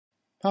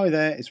Hi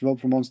there, it's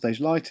Rob from OnStage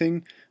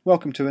Lighting.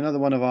 Welcome to another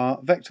one of our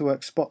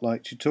Vectorworks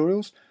Spotlight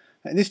tutorials.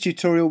 In this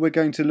tutorial we're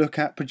going to look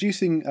at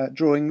producing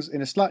drawings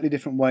in a slightly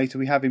different way to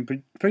we have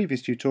in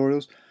previous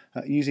tutorials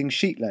using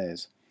sheet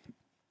layers.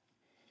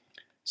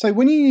 So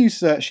when you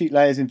use sheet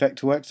layers in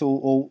Vectorworks,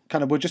 or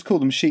kind of we'll just call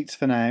them sheets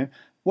for now,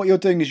 what you're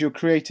doing is you're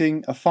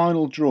creating a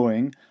final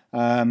drawing.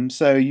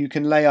 So you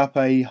can lay up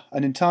an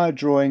entire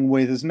drawing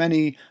with as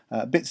many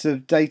bits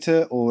of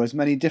data or as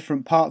many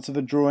different parts of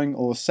a drawing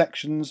or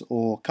sections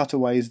or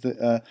cutaways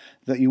that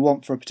you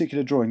want for a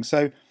particular drawing.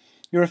 So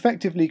you're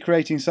effectively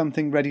creating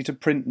something ready to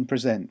print and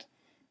present.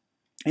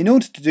 In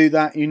order to do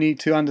that, you need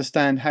to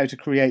understand how to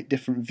create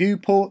different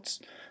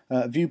viewports.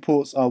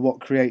 Viewports are what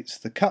creates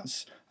the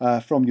cuts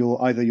from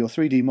either your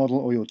 3D model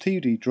or your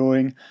 2D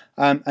drawing,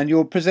 and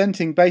you're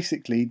presenting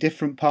basically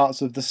different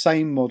parts of the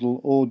same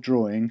model or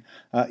drawing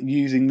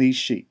using these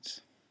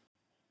sheets.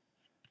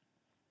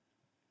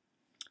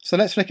 So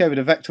let's flick over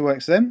to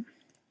Vectorworks then.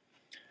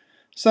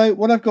 So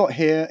what I've got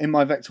here in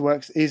my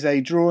Vectorworks is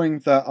a drawing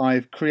that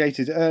I've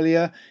created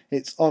earlier.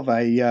 It's of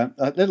a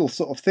little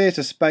sort of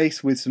theatre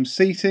space with some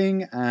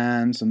seating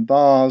and some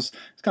bars.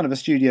 It's kind of a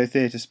studio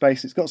theatre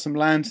space. It's got some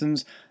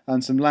lanterns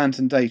and some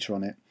lantern data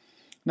on it.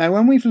 Now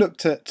when we've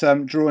looked at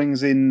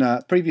drawings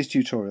in previous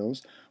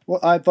tutorials,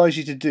 what I advised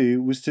you to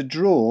do was to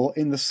draw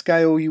in the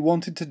scale you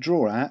wanted to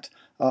draw at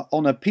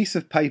on a piece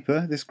of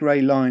paper, this grey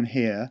line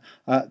here,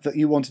 that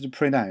you wanted to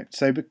print out.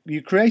 So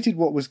you created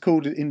what was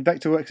called in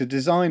Vectorworks a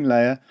design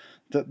layer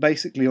that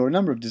basically, or a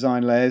number of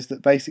design layers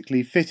that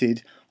basically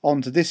fitted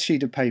onto this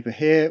sheet of paper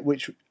here,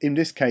 which in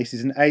this case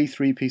is an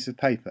A3 piece of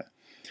paper.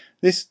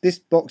 This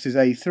box is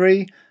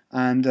A3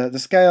 and the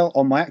scale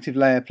on my active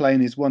layer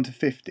plane is 1 to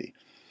 50.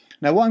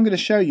 Now what I'm going to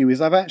show you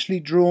is I've actually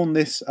drawn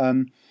this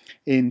in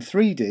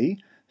 3D.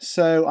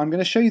 So I'm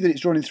going to show you that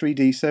it's drawn in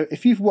 3D. So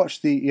if you've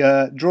watched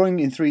the drawing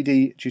in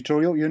 3D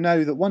tutorial, you'll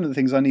know that one of the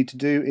things I need to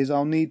do is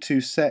I'll need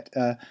to set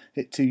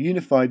it to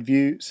unified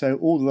view so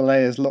all the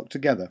layers lock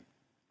together.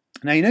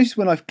 Now you notice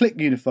when I've clicked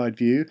unified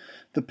view,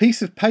 the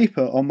piece of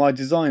paper on my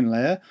design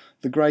layer,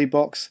 the grey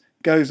box,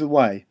 goes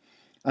away.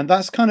 And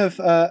that's kind of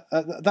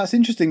that's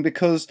interesting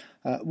because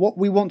what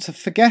we want to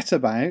forget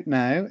about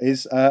now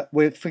is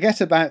we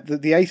forget about the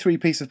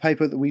A3 piece of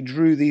paper that we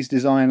drew these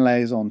design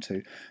layers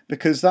onto,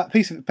 because that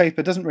piece of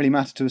paper doesn't really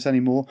matter to us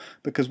anymore,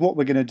 because what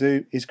we're going to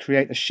do is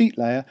create a sheet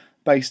layer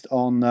based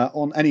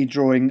on any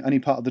drawing, any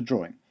part of the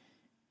drawing.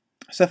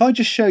 So if I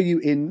just show you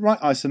in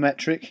right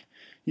isometric,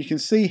 you can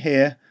see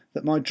here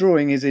that my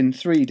drawing is in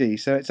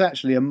 3D. So it's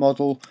actually a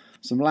model,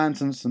 some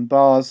lanterns, some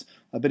bars,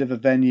 a bit of a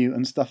venue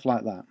and stuff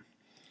like that.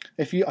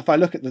 If I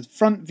look at the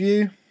front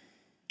view,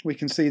 we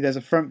can see there's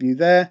a front view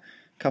there,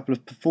 a couple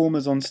of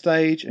performers on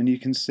stage, and you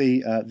can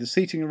see the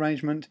seating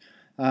arrangement.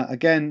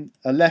 Again,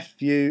 a left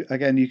view.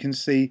 Again, you can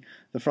see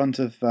the front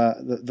of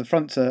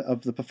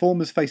the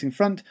performers facing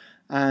front,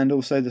 and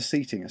also the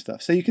seating and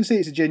stuff. So you can see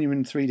it's a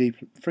genuine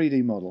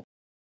 3D model.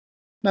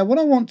 Now what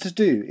I want to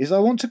do is I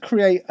want to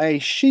create a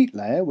sheet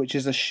layer, which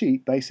is a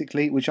sheet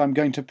basically, which I'm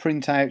going to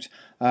print out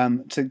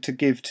to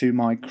give to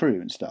my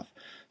crew and stuff.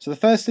 So the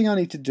first thing I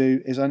need to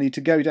do is I need to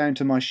go down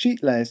to my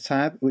Sheet Layers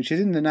tab, which is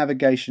in the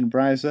navigation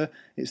browser.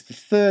 It's the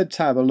third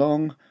tab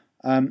along,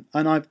 and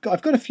I've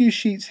got a few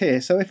sheets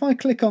here. So if I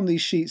click on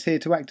these sheets here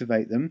to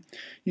activate them,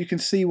 you can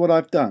see what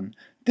I've done.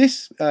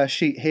 This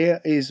sheet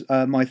here is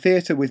my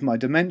theatre with my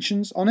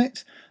dimensions on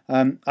it.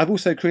 I've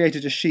also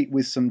created a sheet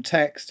with some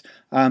text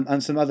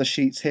and some other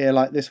sheets here,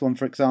 like this one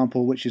for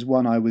example, which is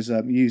one I was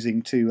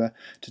using to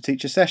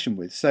teach a session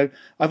with. So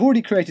I've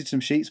already created some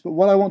sheets, but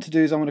what I want to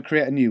do is I want to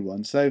create a new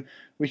one. So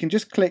we can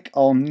just click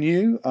on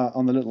new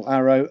on the little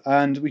arrow,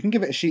 and we can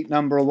give it a sheet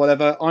number or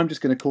whatever. I'm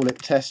just going to call it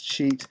test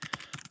sheet,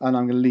 and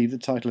I'm going to leave the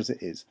title as it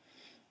is.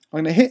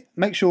 I'm going to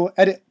make sure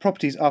Edit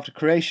Properties After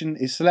Creation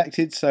is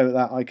selected so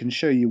that I can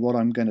show you what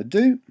I'm going to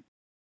do.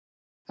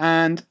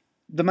 And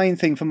the main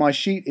thing for my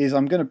sheet is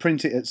I'm going to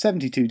print it at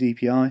 72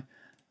 dpi,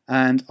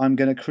 and I'm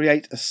going to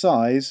create a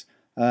size,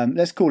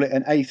 let's call it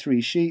an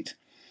A3 sheet.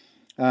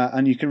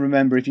 And you can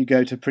remember, if you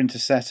go to printer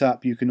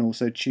setup, you can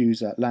also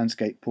choose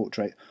landscape,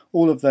 portrait,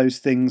 all of those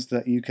things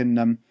that you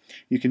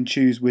can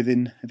choose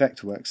within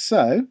Vectorworks.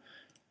 So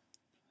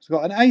it's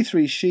got an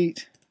A3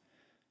 sheet.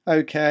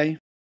 OK.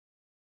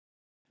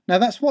 Now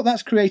that's what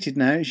that's created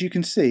now. As you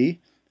can see,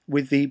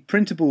 with the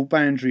printable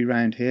boundary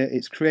round here,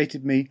 it's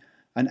created me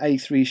an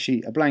A3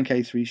 sheet, a blank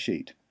A3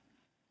 sheet.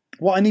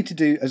 What I need to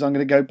do is I'm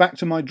going to go back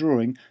to my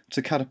drawing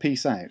to cut a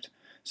piece out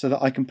so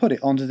that I can put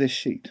it onto this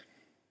sheet.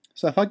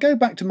 So if I go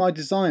back to my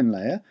design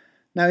layer,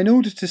 now in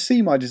order to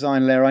see my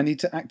design layer I need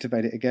to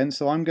activate it again,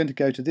 so I'm going to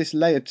go to this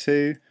layer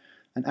 2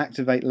 and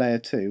activate layer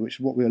 2, which is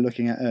what we were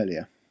looking at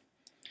earlier.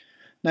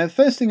 Now the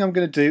first thing I'm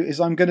going to do is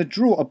I'm going to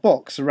draw a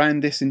box around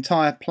this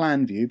entire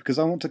plan view, because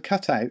I want to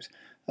cut out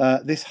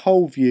this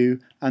whole view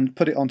and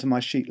put it onto my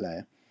sheet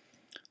layer.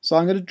 So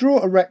I'm going to draw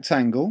a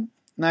rectangle.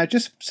 Now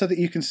just so that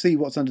you can see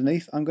what's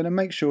underneath, I'm going to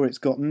make sure it's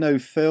got no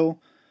fill.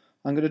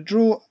 I'm going to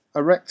draw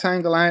a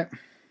rectangle out,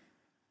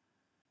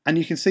 and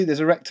you can see there's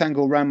a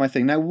rectangle around my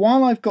thing. Now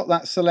while I've got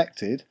that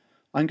selected,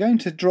 I'm going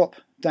to drop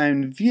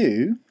down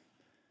View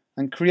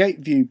and create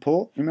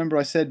Viewport. Remember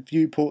I said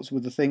viewports were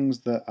the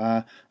things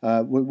that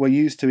were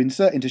used to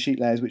insert into sheet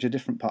layers which are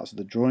different parts of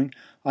the drawing.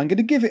 I'm going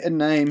to give it a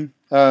name,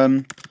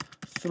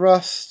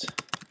 Thrust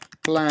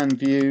Plan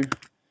View,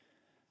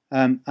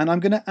 and I'm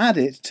going to add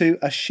it to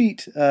a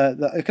sheet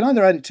that I can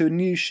either add it to a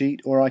new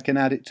sheet or I can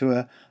add it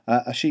to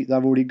a sheet that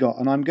I've already got,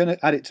 and I'm going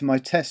to add it to my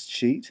test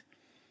sheet.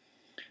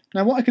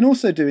 Now what I can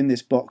also do in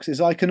this box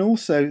is I can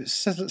also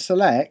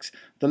select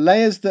the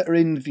layers that are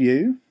in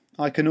view.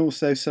 I can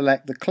also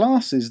select the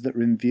classes that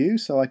are in view,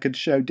 so I could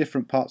show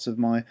different parts of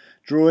my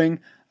drawing.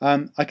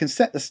 I can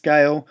set the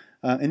scale,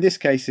 in this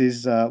case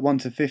is 1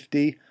 to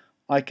 50.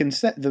 I can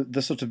set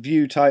the sort of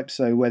view type,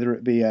 so whether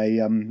it be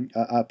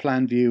a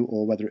plan view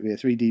or whether it be a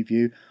 3D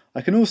view.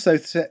 I can also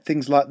set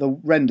things like the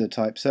render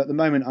type, so at the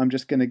moment I'm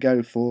just going to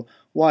go for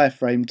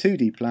wireframe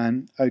 2D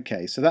plan.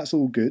 Okay, so that's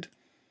all good.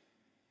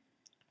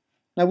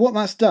 Now what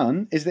that's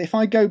done is that if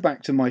I go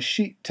back to my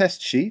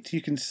test sheet,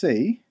 you can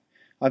see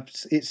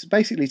it's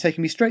basically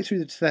taking me straight through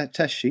the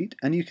test sheet,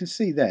 and you can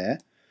see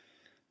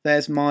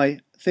there's my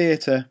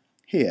theatre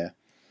here.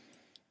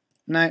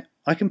 Now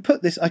I can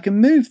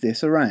move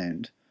this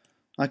around.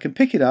 I can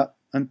pick it up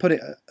and put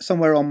it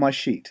somewhere on my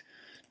sheet.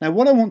 Now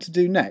what I want to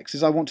do next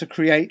is I want to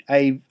create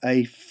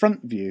a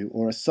front view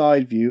or a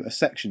side view, a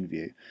section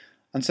view,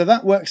 and so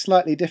that works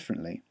slightly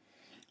differently.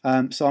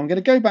 So I'm going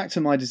to go back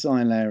to my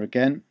design layer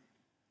again.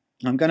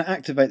 I'm going to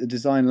activate the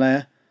design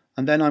layer,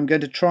 and then I'm going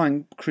to try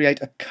and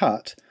create a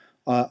cut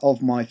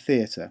of my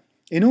theatre.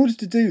 In order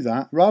to do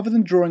that, rather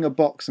than drawing a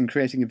box and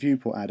creating a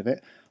viewport out of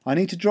it, I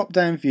need to drop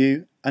down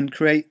View and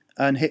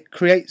hit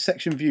Create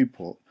Section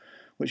Viewport,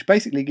 which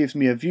basically gives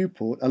me a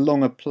viewport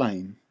along a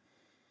plane.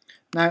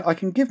 Now I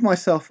can give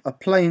myself a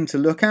plane to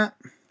look at,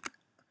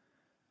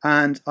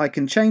 and I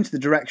can change the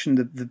direction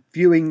of the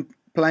viewing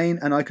plane,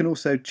 and I can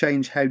also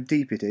change how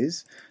deep it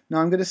is. Now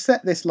I'm going to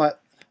set this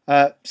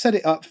set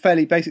it up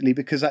fairly basically,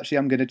 because actually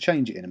I'm going to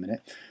change it in a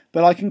minute.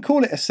 But I can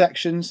call it a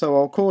section, so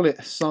I'll call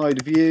it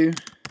Side View,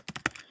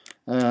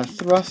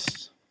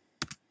 Thrust,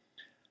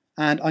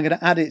 and I'm going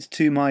to add it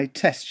to my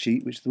test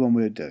sheet, which is the one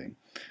we're doing.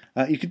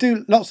 You can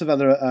do lots of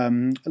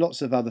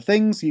other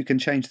things. You can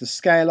change the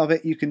scale of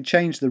it. You can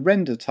change the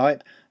render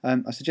type.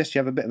 I suggest you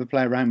have a bit of a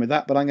play around with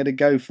that, but I'm going to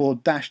go for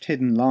dashed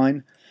hidden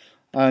line,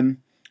 and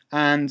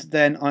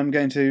then I'm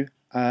going to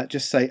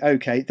just say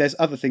OK. There's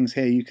other things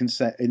here you can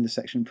set in the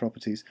section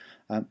properties,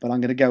 but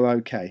I'm going to go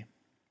OK.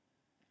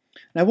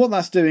 Now what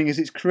that's doing is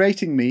it's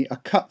creating me a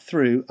cut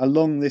through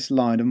along this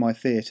line of my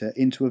theatre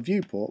into a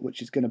viewport,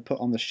 which is going to put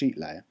on the sheet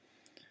layer.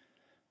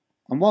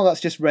 And while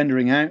that's just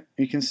rendering out,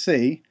 you can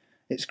see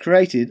it's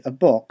created a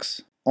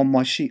box on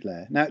my sheet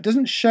layer. Now it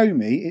doesn't show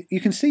me, you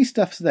can see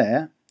stuff's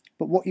there,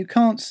 but what you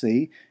can't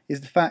see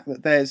is the fact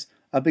that there's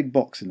a big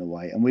box in the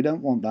way, and we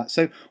don't want that.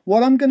 So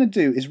what I'm going to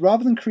do is,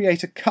 rather than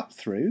create a cut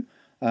through,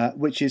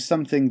 which is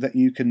something that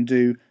you can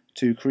do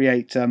to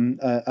create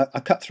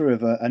a cut through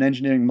of an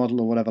engineering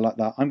model or whatever like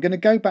that, I'm going to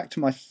go back to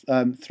my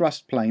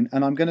thrust plane,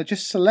 and I'm going to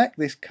just select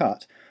this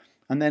cut,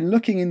 and then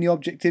looking in the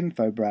object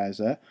info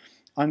browser,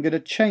 I'm going to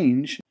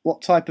change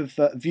what type of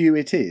view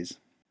it is.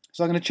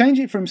 So I'm going to change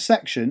it from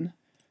section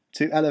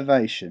to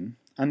elevation,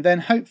 and then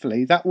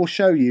hopefully that will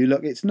show you,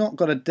 look, it's not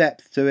got a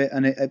depth to it,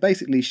 and it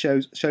basically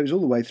shows all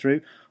the way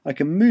through. I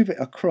can move it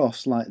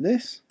across like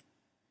this,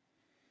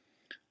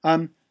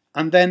 and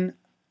then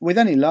with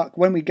any luck,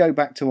 when we go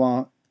back to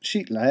our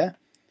sheet layer,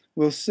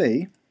 we'll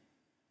see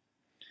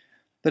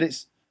that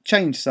it's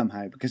changed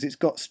somehow because it's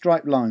got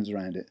striped lines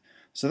around it.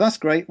 So that's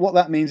great. What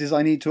that means is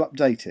I need to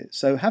update it.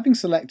 So having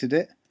selected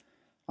it,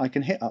 I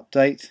can hit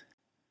update,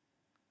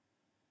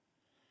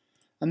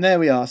 and there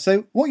we are.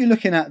 So what you're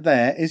looking at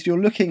there is you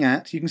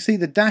can see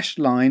the dashed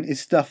line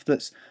is stuff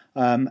that's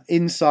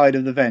inside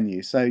of the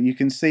venue. So you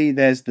can see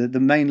there's the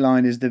main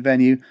line is the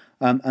venue,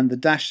 and the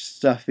dashed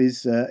stuff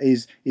is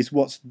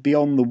what's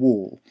beyond the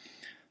wall.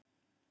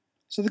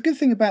 So the good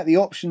thing about the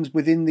options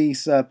within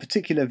these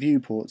particular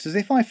viewports is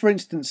if I, for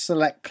instance,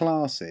 select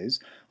classes,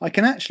 I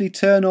can actually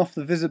turn off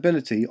the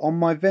visibility on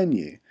my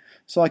venue.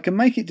 So I can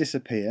make it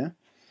disappear,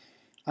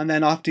 and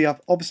then after you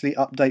obviously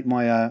update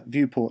my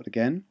viewport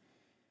again,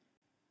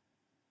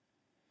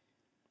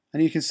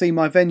 and you can see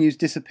my venue's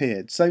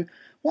disappeared. So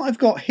what I've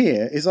got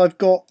here is I've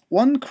got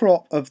one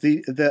crop of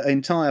the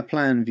entire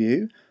plan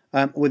view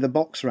with a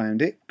box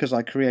around it, because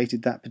I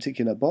created that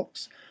particular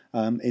box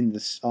on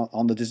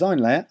the design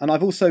layer, and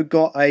I've also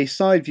got a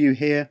side view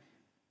here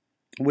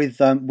with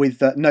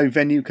no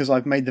venue, because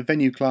I've made the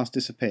venue class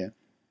disappear.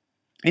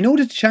 In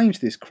order to change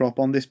this crop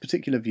on this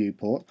particular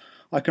viewport,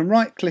 I can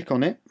right click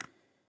on it.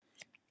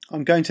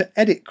 I'm going to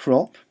edit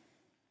crop.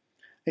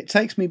 It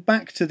takes me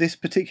back to this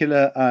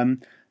particular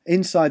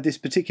inside this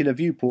particular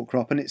viewport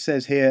crop, and it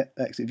says here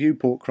exit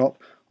viewport crop.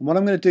 And what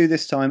I'm going to do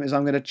this time is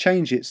I'm going to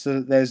change it so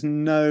that there's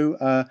no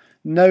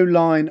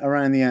line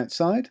around the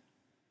outside.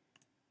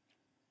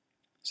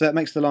 So that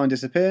makes the line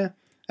disappear.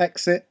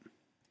 Exit,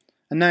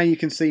 and now you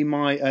can see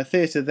my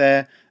theatre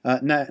there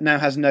now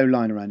has no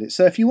line around it.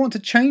 So if you want to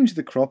change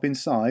the crop in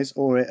size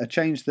or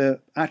change the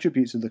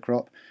attributes of the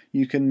crop,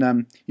 you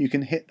can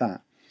hit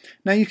that.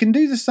 Now you can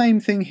do the same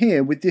thing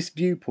here with this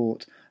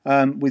viewport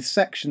with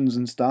sections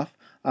and stuff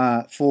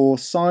for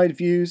side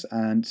views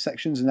and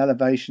sections and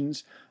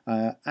elevations,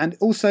 and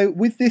also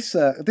with this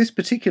this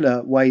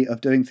particular way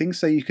of doing things,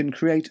 so you can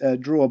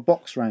draw a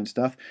box around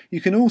stuff. You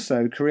can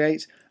also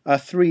create a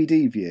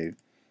 3D view.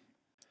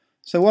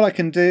 So what I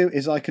can do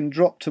is I can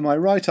drop to my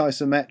right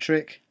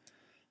isometric,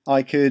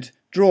 I could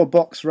draw a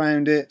box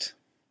round it,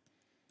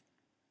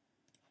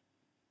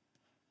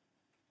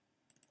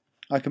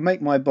 I can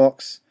make my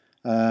box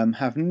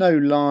have no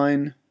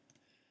line,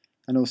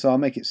 and also I'll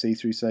make it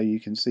see-through so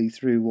you can see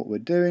through what we're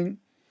doing.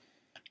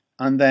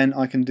 And then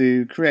I can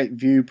do create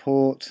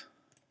viewport,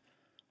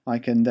 I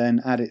can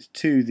then add it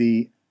to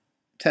the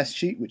test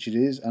sheet, which it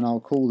is, and I'll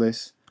call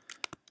this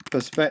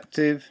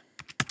perspective.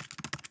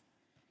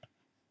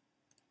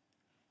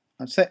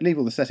 I'd leave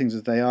all the settings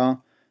as they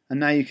are, and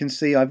now you can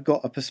see I've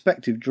got a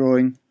perspective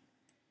drawing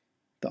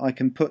that I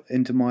can put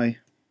into my...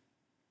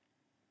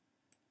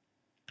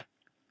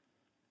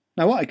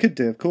 Now what I could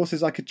do, of course,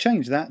 is I could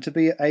change that to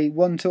be a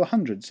 1 to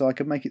 100, so I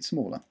could make it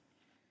smaller.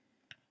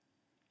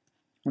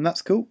 And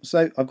that's cool.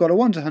 So I've got a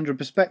 1 to 100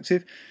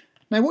 perspective.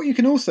 Now what you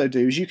can also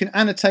do is you can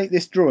annotate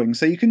this drawing.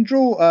 So you can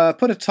draw,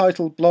 put a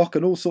title block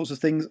and all sorts of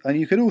things, and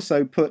you can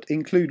also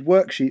include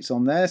worksheets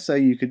on there, so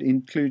you could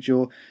include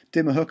your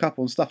dimmer hookup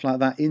or stuff like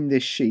that in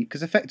this sheet,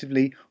 because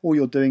effectively all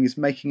you're doing is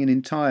making an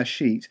entire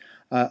sheet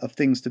of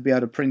things to be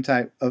able to print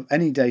out of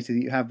any data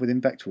that you have within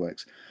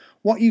Vectorworks.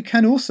 What you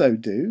can also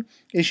do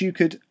is you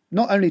could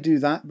not only do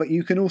that, but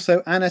you can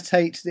also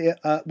annotate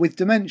with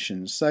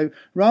dimensions. So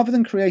rather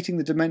than creating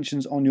the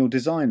dimensions on your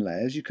design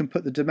layers, you can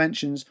put the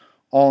dimensions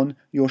on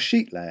your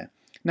sheet layer.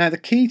 Now the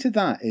key to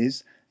that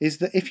is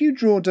that if you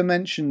draw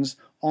dimensions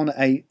on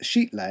a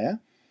sheet layer,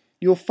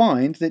 you'll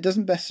find that it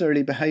doesn't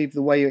necessarily behave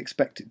the way you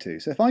expect it to.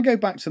 So if I go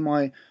back to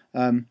my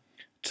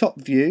top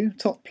view,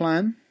 top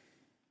plan,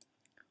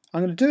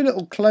 I'm going to do a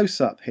little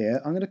close-up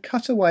here. I'm going to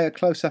cut away a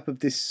close-up of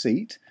this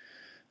seat.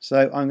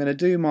 So I'm going to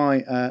do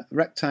my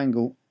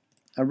rectangle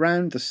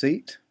around the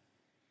seat.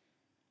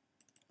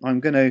 I'm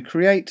going to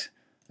create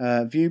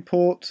a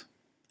viewport,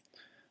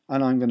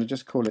 and I'm going to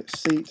just call it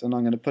seat, and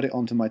I'm going to put it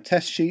onto my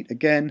test sheet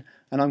again,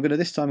 and I'm going to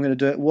this time I'm going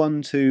to do it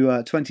 1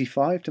 to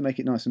 25 to make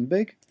it nice and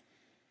big.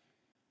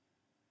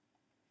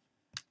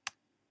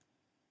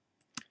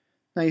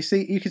 Now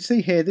you can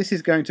see here this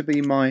is going to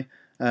be my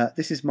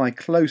this is my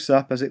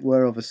close-up, as it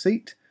were, of a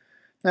seat.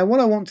 Now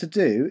what I want to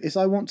do is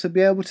I want to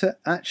be able to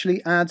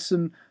actually add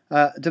some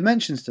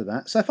dimensions to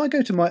that. So if I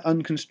go to my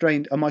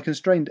constrained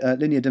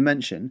linear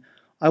dimension,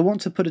 I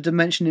want to put a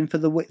dimension in for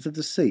the width of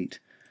the seat.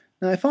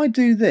 Now if I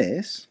do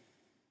this,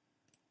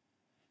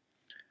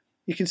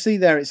 you can see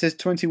there it says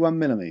 21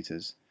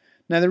 millimeters.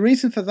 Now the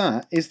reason for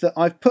that is that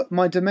I've put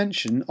my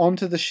dimension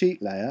onto the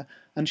sheet layer,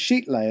 and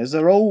sheet layers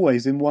are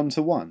always in 1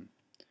 to 1.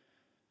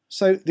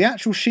 So the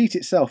actual sheet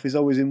itself is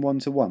always in 1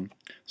 to 1.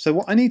 So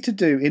what I need to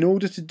do in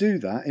order to do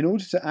that, in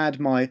order to add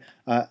my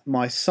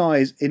my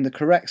size in the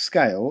correct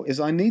scale, is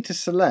I need to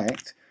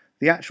select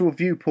the actual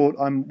viewport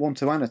I want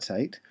to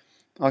annotate.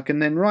 I can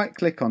then right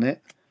click on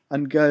it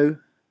and go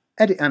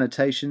edit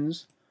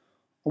annotations,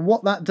 and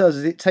what that does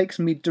is it takes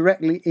me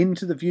directly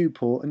into the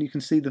viewport, and you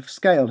can see the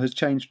scale has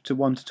changed to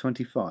 1 to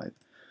 25.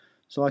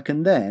 So I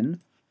can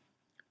then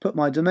put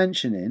my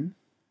dimension in,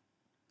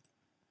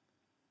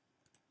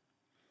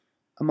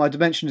 and my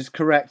dimension is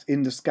correct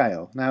in the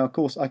scale. Now of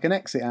course I can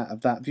exit out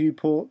of that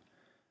viewport,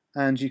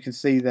 and you can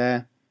see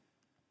there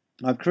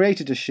I've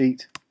created a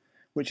sheet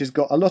which has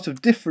got a lot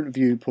of different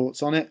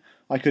viewports on it.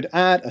 I could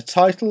add a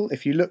title.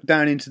 If you look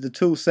down into the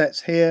tool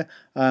sets here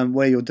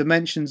where your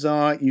dimensions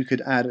are, you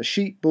could add a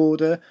sheet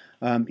border.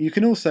 You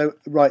can also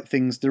write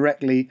things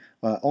directly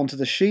onto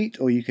the sheet,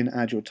 or you can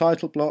add your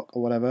title block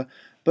or whatever.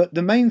 But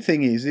the main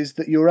thing is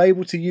that you're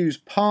able to use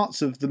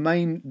parts of the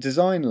main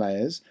design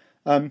layers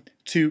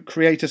to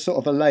create a sort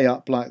of a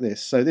layup like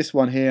this. So this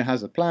one here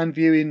has a plan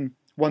view in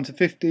 1 to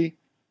 50,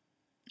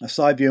 a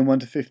side view in 1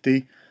 to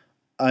 50,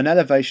 an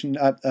elevation,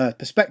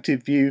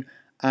 perspective view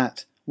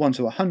at 1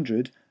 to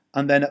 100,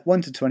 and then at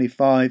 1 to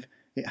 25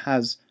 it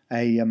has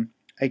a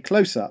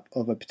close-up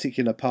of a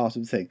particular part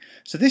of the thing.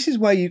 So this is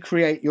where you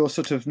create your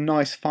sort of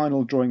nice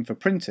final drawing for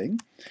printing.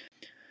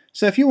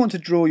 So if you want to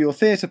draw your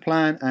theatre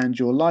plan and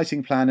your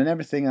lighting plan and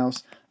everything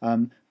else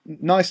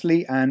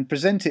nicely and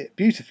present it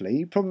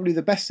beautifully, probably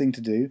the best thing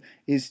to do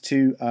is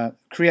to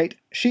create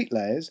sheet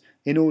layers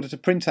in order to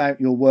print out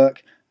your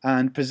work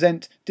and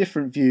present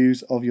different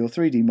views of your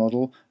 3D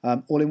model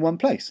all in one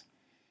place.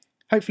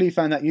 Hopefully you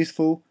found that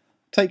useful.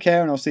 Take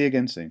care, and I'll see you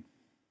again soon.